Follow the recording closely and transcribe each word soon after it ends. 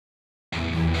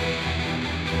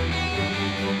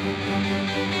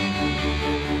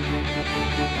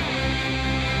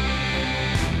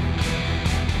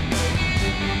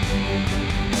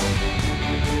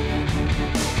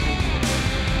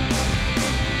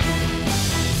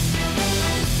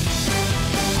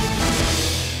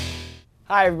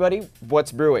Hi everybody,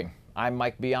 what's brewing? I'm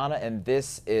Mike Biana and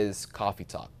this is Coffee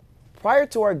Talk. Prior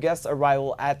to our guest's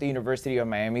arrival at the University of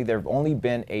Miami, there have only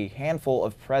been a handful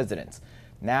of presidents.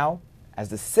 Now, as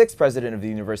the 6th president of the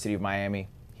University of Miami,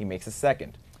 he makes a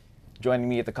second. Joining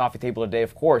me at the coffee table today,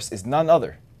 of course, is none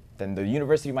other than the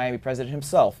University of Miami president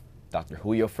himself, Dr.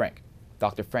 Julio Frenk.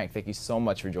 Dr. Frenk, thank you so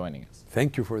much for joining us.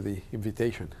 Thank you for the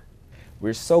invitation.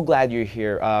 We're so glad you're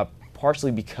here,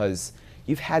 partially because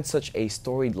you've had such a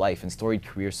storied life and storied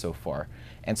career so far.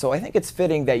 And so I think it's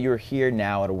fitting that you're here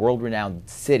now at a world-renowned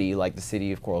city like the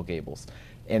city of Coral Gables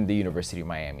in the University of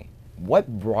Miami.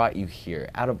 What brought you here?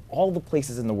 Out of all the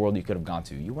places in the world you could have gone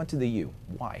to, you went to the U.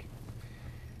 Why?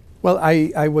 Well,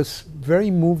 I was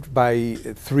very moved by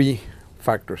three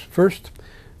factors. First,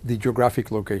 the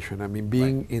geographic location. I mean,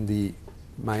 being in the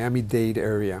Miami-Dade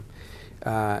area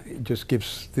just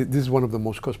gives, this is one of the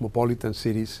most cosmopolitan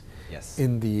cities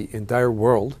in the entire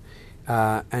world.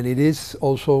 And it is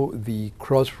also the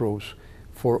crossroads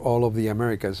for all of the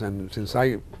Americas. And since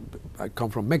I come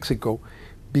from Mexico,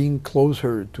 being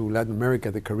closer to Latin America,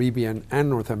 the Caribbean, and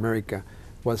North America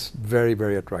was very,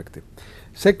 very attractive.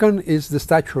 Second is the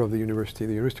stature of the university.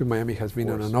 The University of Miami has been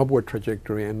on an upward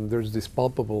trajectory, and there's this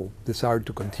palpable desire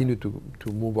to continue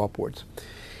to move upwards.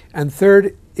 And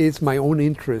third is my own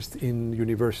interest in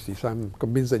universities. I'm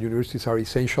convinced that universities are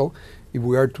essential if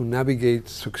we are to navigate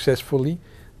successfully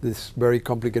this very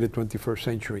complicated 21st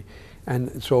century.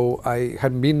 And so I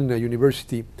hadn't been in a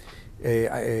university,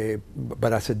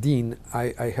 but as a dean,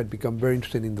 I had become very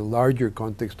interested in the larger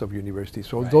context of universities.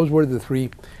 So those were the three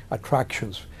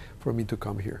attractions for me to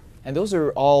come here. And those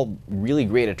are all really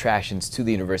great attractions to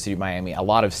the University of Miami. A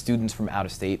lot of students from out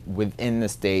of state, within the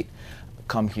state,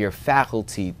 come here,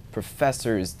 faculty,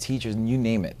 professors, teachers, you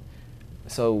name it.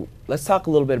 So let's talk a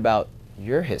little bit about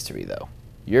your history though,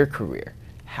 your career,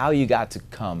 how you got to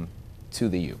come to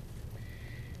the U.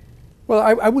 Well,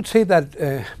 I would say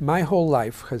that my whole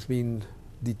life has been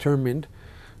determined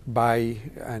by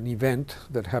an event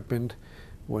that happened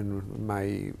when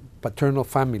my paternal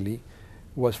family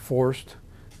was forced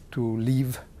to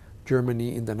leave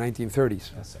Germany in the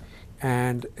 1930s. Yes, sir.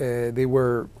 And they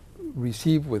were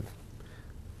received with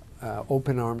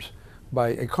open arms by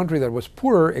a country that was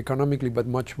poorer economically but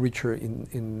much richer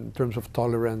in terms of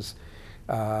tolerance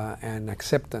and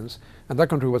acceptance, and that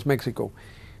country was Mexico.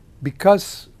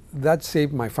 Because that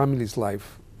saved my family's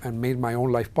life and made my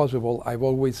own life possible, I've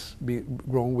always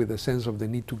grown with a sense of the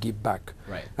need to give back.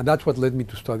 Right. And that's what led me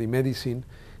to study medicine.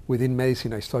 Within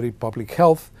medicine, I studied public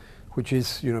health, which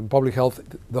is, you know, in public health,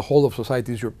 the whole of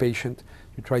society is your patient.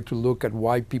 You try to look at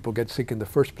why people get sick in the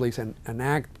first place and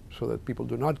act so that people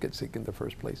do not get sick in the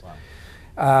first place.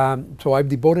 Wow. So I've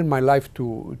devoted my life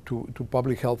to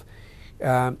public health.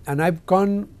 And I've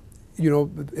gone, you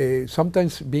know,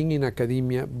 sometimes being in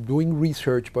academia, doing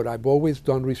research, but I've always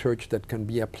done research that can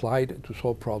be applied to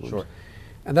solve problems. Sure.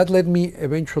 And that led me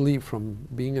eventually from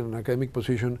being in an academic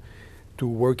position to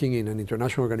working in an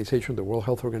international organization, the World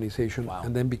Health Organization, wow,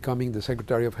 and then becoming the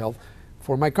Secretary of Health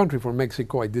for my country, for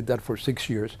Mexico. I did that for 6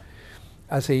 years.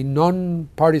 As a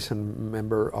non-partisan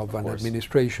member of an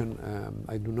administration,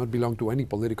 I do not belong to any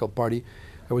political party.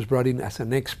 I was brought in as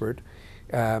an expert.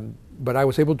 But I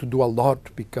was able to do a lot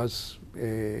because,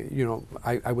 you know,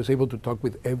 I was able to talk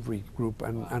with every group,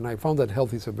 and I found that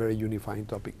health is a very unifying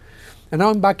topic. And now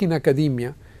I'm back in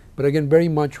academia, but again, very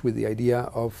much with the idea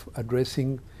of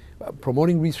addressing,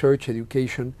 promoting research,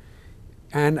 education,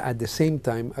 and at the same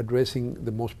time addressing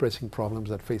the most pressing problems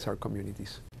that face our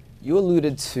communities. You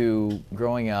alluded to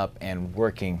growing up and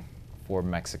working for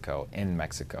Mexico, in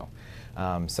Mexico.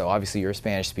 So obviously you're a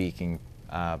Spanish-speaking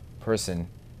person.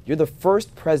 You're the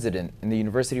first president in the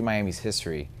University of Miami's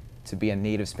history to be a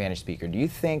native Spanish speaker. Do you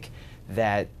think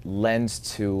that lends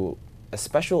to a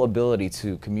special ability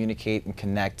to communicate and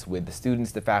connect with the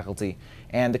students, the faculty,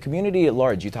 and the community at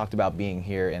large? You talked about being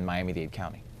here in Miami-Dade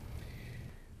County.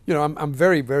 You know, I'm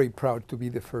very, very proud to be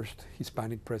the first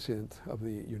Hispanic president of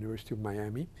the University of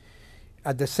Miami.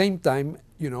 At the same time,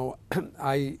 you know,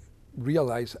 I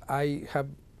realize I have,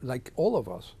 like all of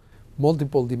us,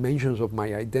 multiple dimensions of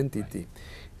my identity.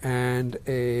 And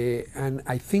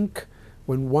I think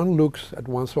when one looks at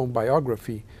one's own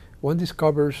biography, one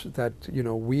discovers that, you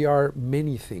know, we are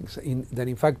many things, that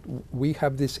in fact we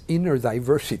have this inner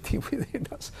diversity within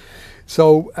us.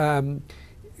 So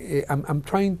I'm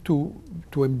trying to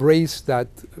embrace that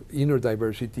inner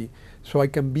diversity so I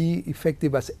can be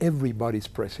effective as everybody's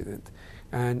president.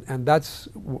 And that's,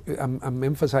 I'm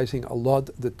emphasizing a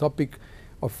lot the topic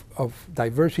of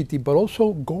diversity, but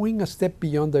also going a step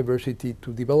beyond diversity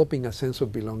to developing a sense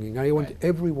of belonging. I want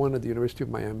everyone at the University of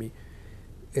Miami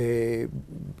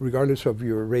regardless of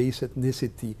your race,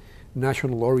 ethnicity,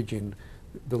 national origin,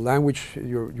 the language,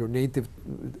 your native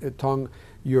tongue,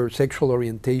 your sexual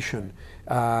orientation,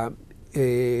 your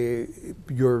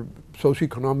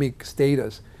socioeconomic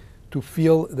status, to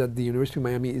feel that the University of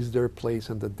Miami is their place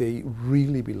and that they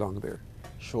really belong there.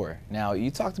 Sure. Now, you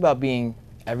talked about being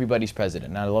everybody's president,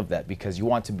 and I love that because you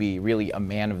want to be really a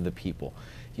man of the people.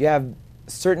 You have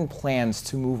certain plans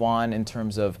to move on in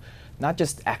terms of not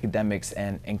just academics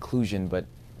and inclusion, but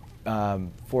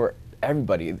for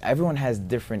everybody. Everyone has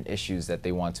different issues that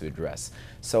they want to address.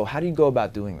 So how do you go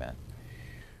about doing that?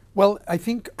 Well, I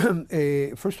think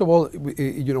first of all,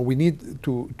 we need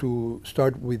to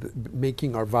start with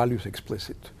making our values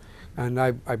explicit, and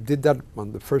I did that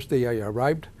on the first day I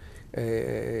arrived.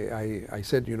 I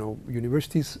said,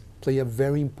 universities play a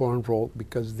very important role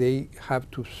because they have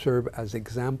to serve as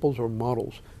examples or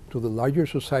models to the larger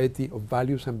society of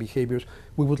values and behaviors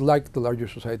we would like the larger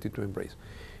society to embrace.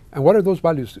 And what are those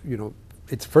values?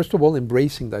 It's first of all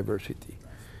embracing diversity.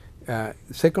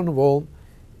 Second of all,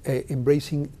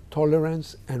 embracing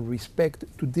tolerance and respect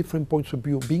to different points of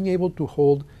view, being able to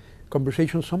hold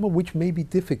conversations, some of which may be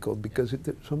difficult because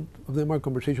some of them are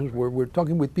conversations where we're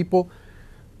talking with people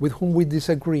with whom we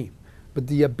disagree. But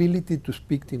the ability to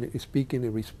speak in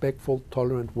a respectful,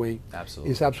 tolerant way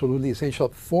is absolutely essential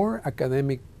for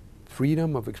academic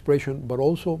freedom of expression, but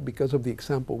also because of the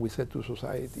example we set to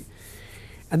society.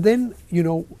 And then,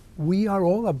 we are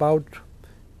all about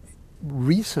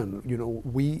reason.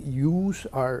 We use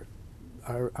our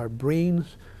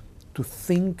brains to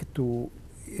think, to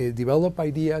develop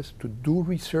ideas, to do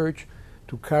research,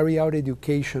 to carry out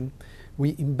education.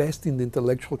 We invest in the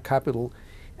intellectual capital,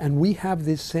 and we have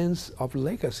this sense of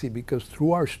legacy because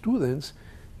through our students,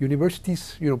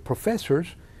 universities,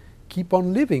 professors keep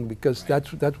on living because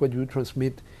that's what you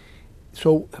transmit.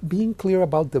 So being clear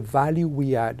about the value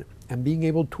we add and being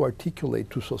able to articulate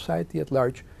to society at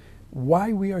large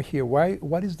why we are here,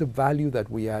 what is the value that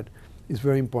we add is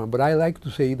very important. But I like to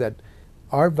say that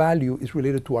our value is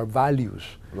related to our values.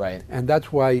 Right. And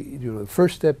that's why the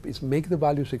first step is make the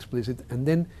values explicit and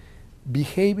then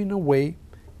behave in a way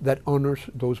that honors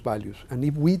those values. And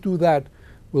if we do that,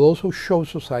 we'll also show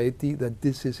society that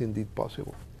this is indeed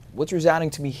possible. What's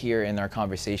resounding to me here in our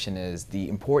conversation is the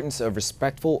importance of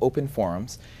respectful open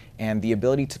forums and the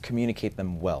ability to communicate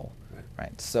them well.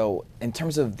 Right. So in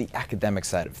terms of the academic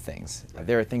side of things,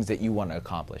 there are things that you want to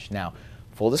accomplish. Now,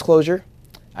 full disclosure,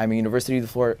 I'm a University of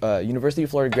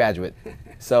Florida graduate,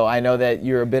 so I know that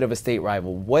you're a bit of a state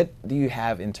rival. What do you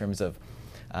have in terms of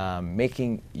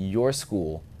making your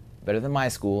school better than my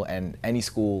school and any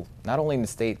school, not only in the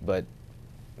state, but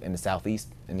in the Southeast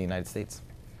in the United States?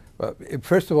 Well,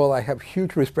 first of all, I have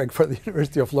huge respect for the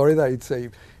University of Florida.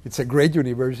 It's a great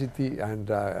university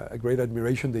and a great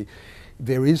admiration.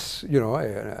 There is,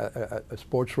 a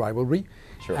sports rivalry,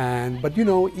 sure. But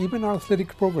even our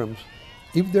athletic programs,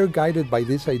 if they're guided by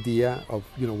this idea of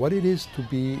what it is to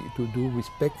do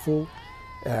respectful,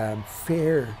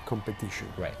 fair competition,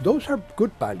 right. Those are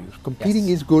good values. Competing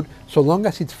is good so long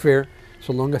as it's fair,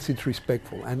 so long as it's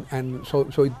respectful, and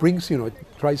so it brings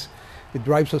it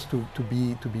drives us to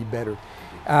be better.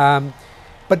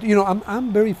 But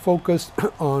I'm very focused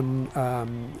on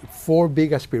 4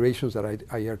 big aspirations that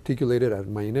I articulated at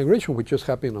my inauguration, which just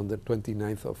happened on the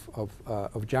 29th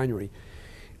of January.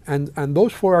 And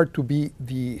those 4 are to be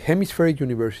the hemispheric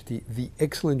university, the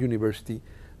excellent university,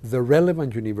 the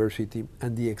relevant university,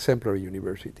 and the exemplary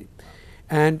university.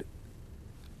 And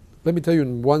let me tell you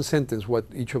in one sentence what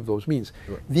each of those means.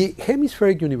 Sure. The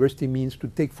hemispheric university means to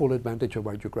take full advantage of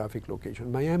our geographic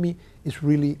location. Miami is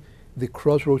really the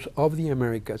crossroads of the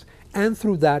Americas, and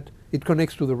through that, it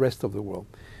connects to the rest of the world.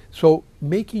 So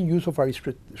making use of our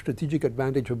strategic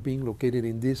advantage of being located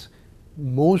in this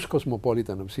most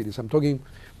cosmopolitan of cities. I'm talking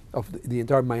of the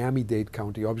entire Miami-Dade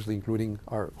County, obviously including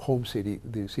our home city,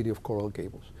 the city of Coral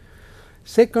Gables.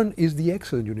 Second is the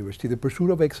excellent university, the pursuit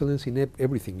of excellence in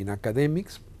everything, in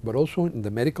academics, but also in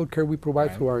the medical care we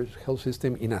provide through our health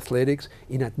system, in athletics,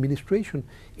 in administration,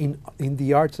 in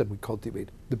the arts that we cultivate.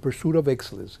 The pursuit of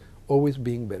excellence, always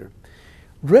being better.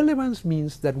 Relevance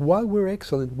means that while we're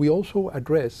excellent, we also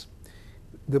address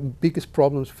the biggest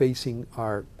problems facing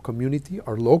our community,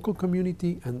 our local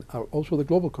community, and also the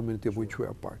global community of which we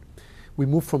are part. We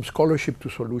move from scholarship to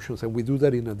solutions, and we do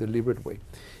that in a deliberate way.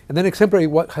 And then exemplary,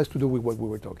 what has to do with what we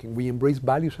were talking. We embrace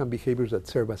values and behaviors that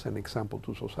serve as an example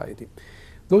to society.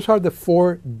 Those are the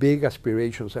 4 big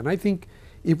aspirations, and I think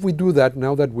if we do that,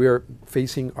 now that we're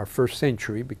facing our first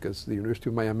century, because the University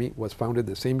of Miami was founded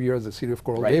the same year as the city of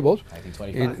Coral Gables,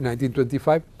 1925. in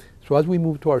 1925. So as we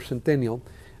move to our centennial,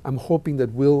 I'm hoping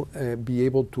that we'll be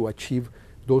able to achieve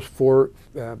those four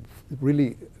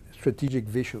really strategic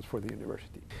visions for the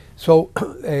university. So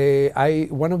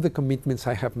one of the commitments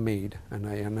I have made, and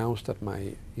I announced at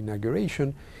my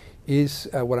inauguration, is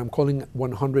what I'm calling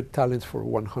 100 talents for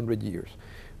 100 years.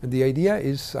 And the idea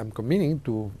is I'm committing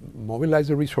to mobilize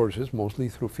the resources, mostly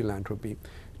through philanthropy,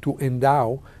 to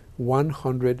endow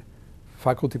 100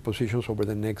 faculty positions over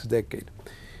the next decade.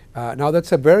 Now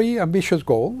that's a very ambitious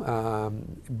goal,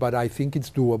 but I think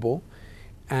it's doable.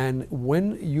 And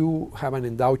when you have an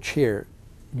endowed chair,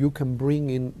 you can bring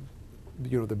in,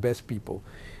 the best people.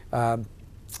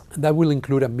 That will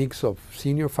include a mix of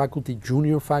senior faculty,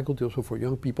 junior faculty, also for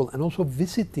young people, and also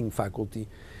visiting faculty.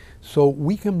 So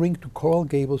we can bring to Coral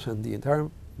Gables and the entire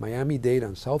Miami-Dade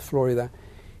and South Florida,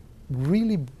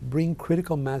 really bring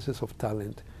critical masses of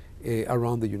talent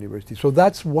around the university. So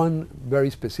that's one very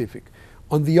specific.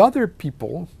 On the other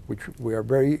people, which we are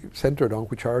very centered on,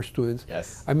 which are our students,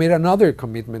 yes, I made another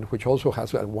commitment which also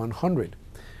has a 100.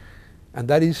 And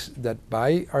that is that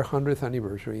by our 100th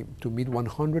anniversary, to meet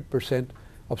 100%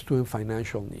 of student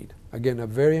financial need. Again, a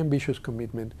very ambitious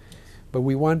commitment, but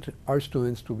we want our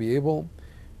students to be able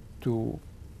to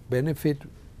benefit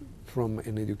from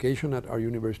an education at our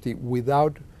university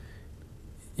without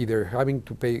either having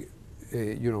to pay,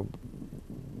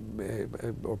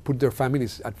 or put their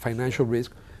families at financial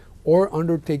risk, or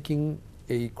undertaking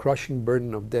a crushing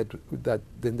burden of debt that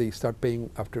then they start paying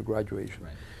after graduation.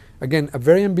 Right. Again, a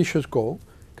very ambitious goal,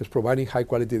 because providing high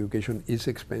quality education is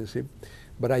expensive,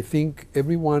 but I think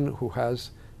everyone who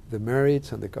has the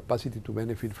merits and the capacity to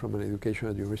benefit from an education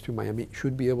at the University of Miami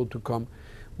should be able to come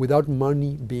without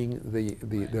money being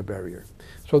the barrier.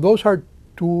 So those are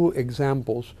two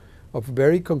examples of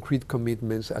very concrete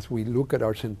commitments as we look at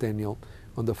our centennial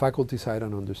on the faculty side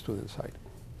and on the student side.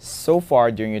 So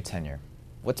far during your tenure,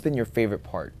 what's been your favorite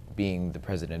part being the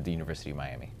president of the University of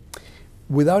Miami?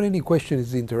 Without any question,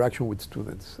 it's the interaction with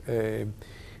students.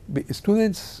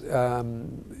 Students,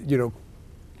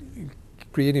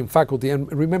 creating faculty,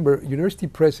 and remember, university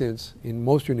presidents in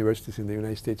most universities in the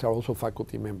United States are also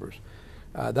faculty members.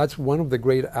 That's one of the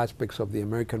great aspects of the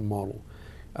American model.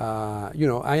 I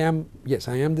am the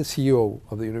CEO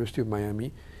of the University of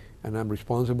Miami, and I'm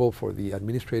responsible for the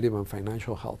administrative and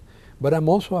financial health. But I'm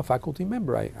also a faculty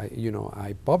member.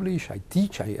 I publish, I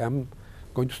teach. I am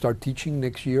going to start teaching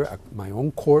next year at my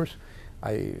own course.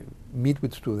 I meet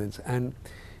with students, and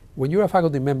when you're a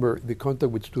faculty member, the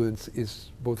contact with students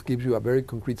both gives you a very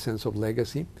concrete sense of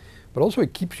legacy, but also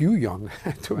it keeps you young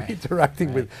to be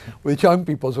interacting with young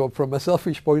people. So from a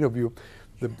selfish point of view,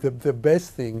 the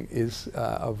best thing is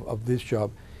of this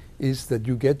job is that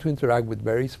you get to interact with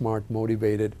very smart,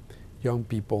 motivated young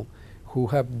people who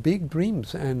have big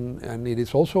dreams, and it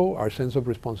is also our sense of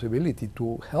responsibility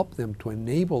to help them, to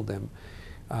enable them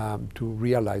to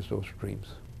realize those dreams.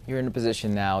 You're in a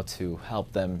position now to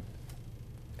help them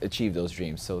achieve those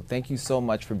dreams. So thank you so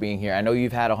much for being here. I know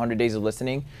you've had 100 days of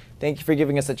listening. Thank you for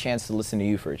giving us a chance to listen to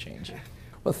you for a change.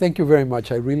 Well, thank you very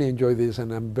much. I really enjoy this,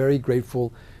 and I'm very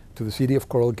grateful to the city of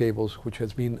Coral Gables, which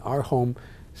has been our home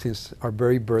since our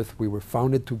very birth. We were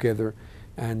founded together,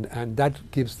 and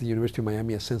that gives the University of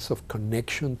Miami a sense of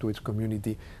connection to its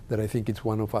community that I think is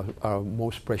one of our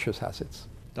most precious assets.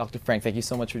 Dr. Frenk, thank you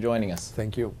so much for joining us.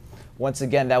 Thank you. Once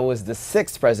again, that was the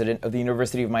 6th president of the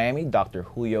University of Miami, Dr.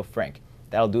 Julio Frenk.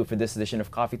 That'll do it for this edition of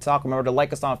Coffee Talk. Remember to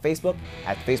like us on Facebook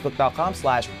at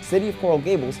facebook.com/City of Coral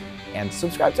Gables, and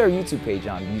subscribe to our YouTube page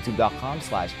on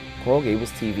youtube.com/Coral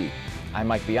Gables TV. I'm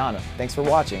Mike Biana. Thanks for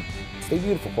watching. Stay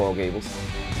beautiful, Coral Gables.